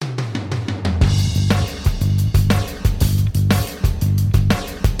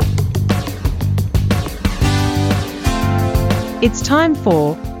It's time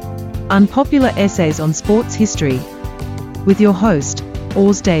for Unpopular Essays on Sports History with your host,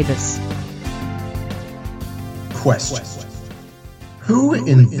 Ors Davis. Question: who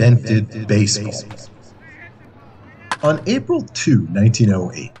invented baseball? On April 2,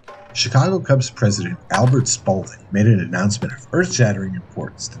 1908, Chicago Cubs president Albert Spalding made an announcement of earth-shattering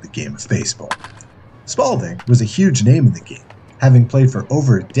importance to the game of baseball. Spalding was a huge name in the game, having played for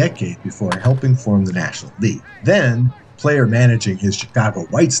over a decade before helping form the National League. Then, player managing his Chicago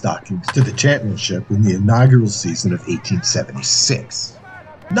White Stockings to the championship in the inaugural season of 1876.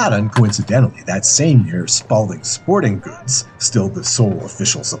 Not uncoincidentally, that same year, Spalding Sporting Goods, still the sole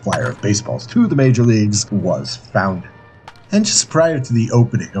official supplier of baseballs to the major leagues, was founded. And just prior to the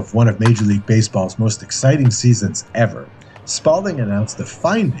opening of one of Major League Baseball's most exciting seasons ever, Spalding announced the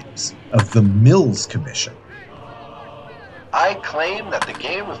findings of the Mills Commission. I claim that the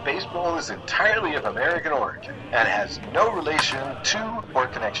game of baseball is entirely of American origin and has no relation to or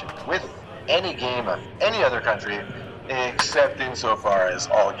connection with any game of any other country, except insofar as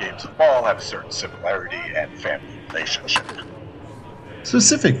all games of ball have a certain similarity and family relationship.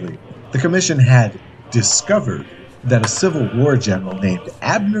 Specifically, the commission had discovered that a Civil War general named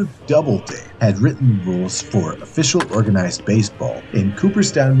Abner Doubleday had written the rules for official organized baseball in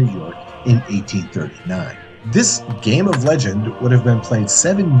Cooperstown, New York in 1839. This game of legend would have been played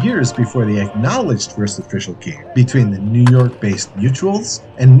 7 years before the acknowledged first official game between the New York-based Mutuals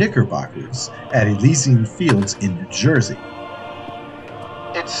and Knickerbockers at Elysian Fields in New Jersey.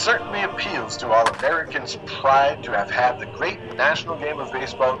 It certainly appeals to all Americans' pride to have had the great national game of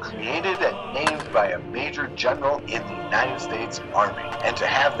baseball created and named by a major general in the United States Army, and to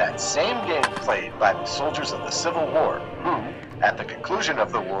have that same game played by the soldiers of the Civil War, who, at the conclusion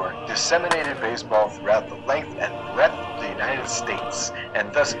of the war, disseminated baseball throughout the length and breadth of the United States,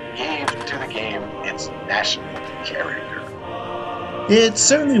 and thus gave to the game its national character. It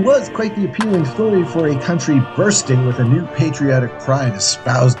certainly was quite the appealing story for a country bursting with a new patriotic pride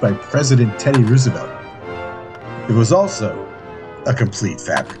espoused by President Teddy Roosevelt. It was also a complete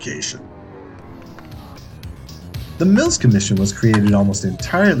fabrication. The Mills Commission was created almost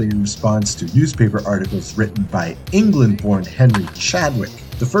entirely in response to newspaper articles written by England-born Henry Chadwick,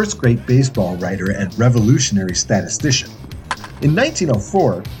 the first great baseball writer and revolutionary statistician. In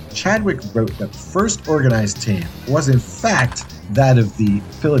 1904, Chadwick wrote that the first organized team was in fact that of the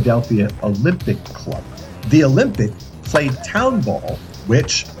Philadelphia Olympic Club. The Olympic played town ball,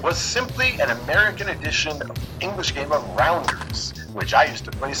 which was simply an American edition of the English game of rounders, which I used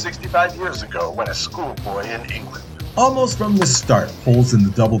to play 65 years ago when a schoolboy in England. Almost from the start, holes in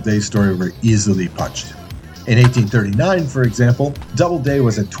the Doubleday story were easily punched. In 1839, for example, Doubleday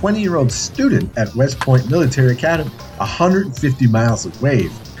was a 20-year-old student at West Point Military Academy, 150 miles away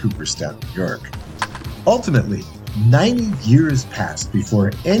from Cooperstown, New York. Ultimately, 90 years passed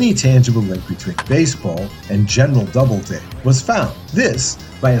before any tangible link between baseball and General Doubleday was found. This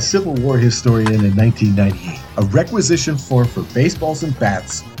by a Civil War historian in 1998, a requisition for baseballs and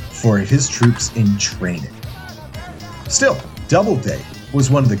bats for his troops in training. Still, Doubleday was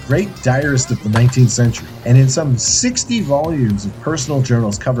one of the great diarists of the 19th century, and in some 60 volumes of personal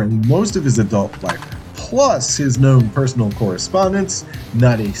journals covering most of his adult life, plus his known personal correspondence,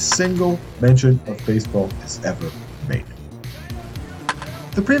 not a single mention of baseball is ever made.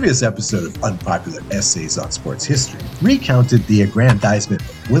 The previous episode of Unpopular Essays on Sports History recounted the aggrandizement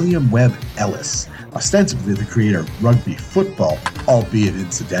of William Webb Ellis, ostensibly the creator of rugby football, albeit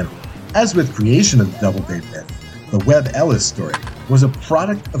incidentally. As with creation of the Doubleday myth, the Webb-Ellis story was a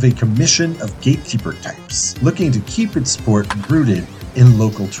product of a commission of gatekeeper types, looking to keep its sport rooted in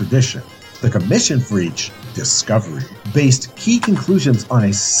local tradition. The commission for each discovery based key conclusions on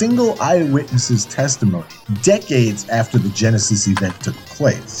a single eyewitness's testimony decades after the Genesis event took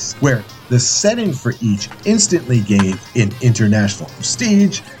place, where the setting for each instantly gained in international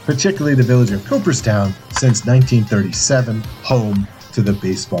prestige, particularly the village of Cooperstown, since 1937, home to the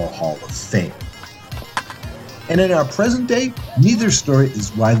Baseball Hall of Fame. And in our present day, neither story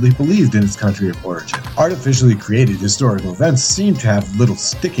is widely believed in its country of origin. Artificially created historical events seem to have little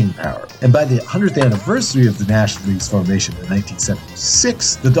sticking power. And by the 100th anniversary of the National League's formation in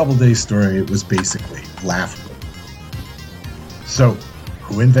 1976, the Doubleday story was basically laughable. So,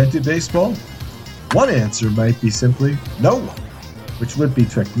 who invented baseball? One answer might be simply no one, which would be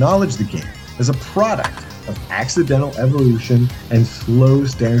to acknowledge the game as a product of accidental evolution and slow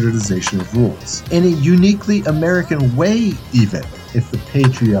standardization of rules, in a uniquely American way even, if the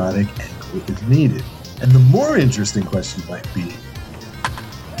patriotic angle is needed. And the more interesting question might be,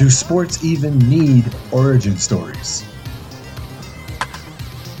 do sports even need origin stories?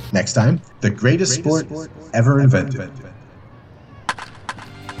 Next time, the greatest sport ever invented.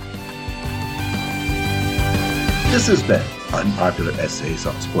 This has been Unpopular Essays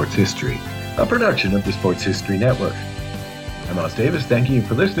on Sports History, a production of the Sports History Network. I'm Oz Davis, thanking you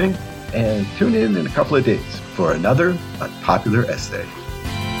for listening, and tune in a couple of days for another Unpopular Essay.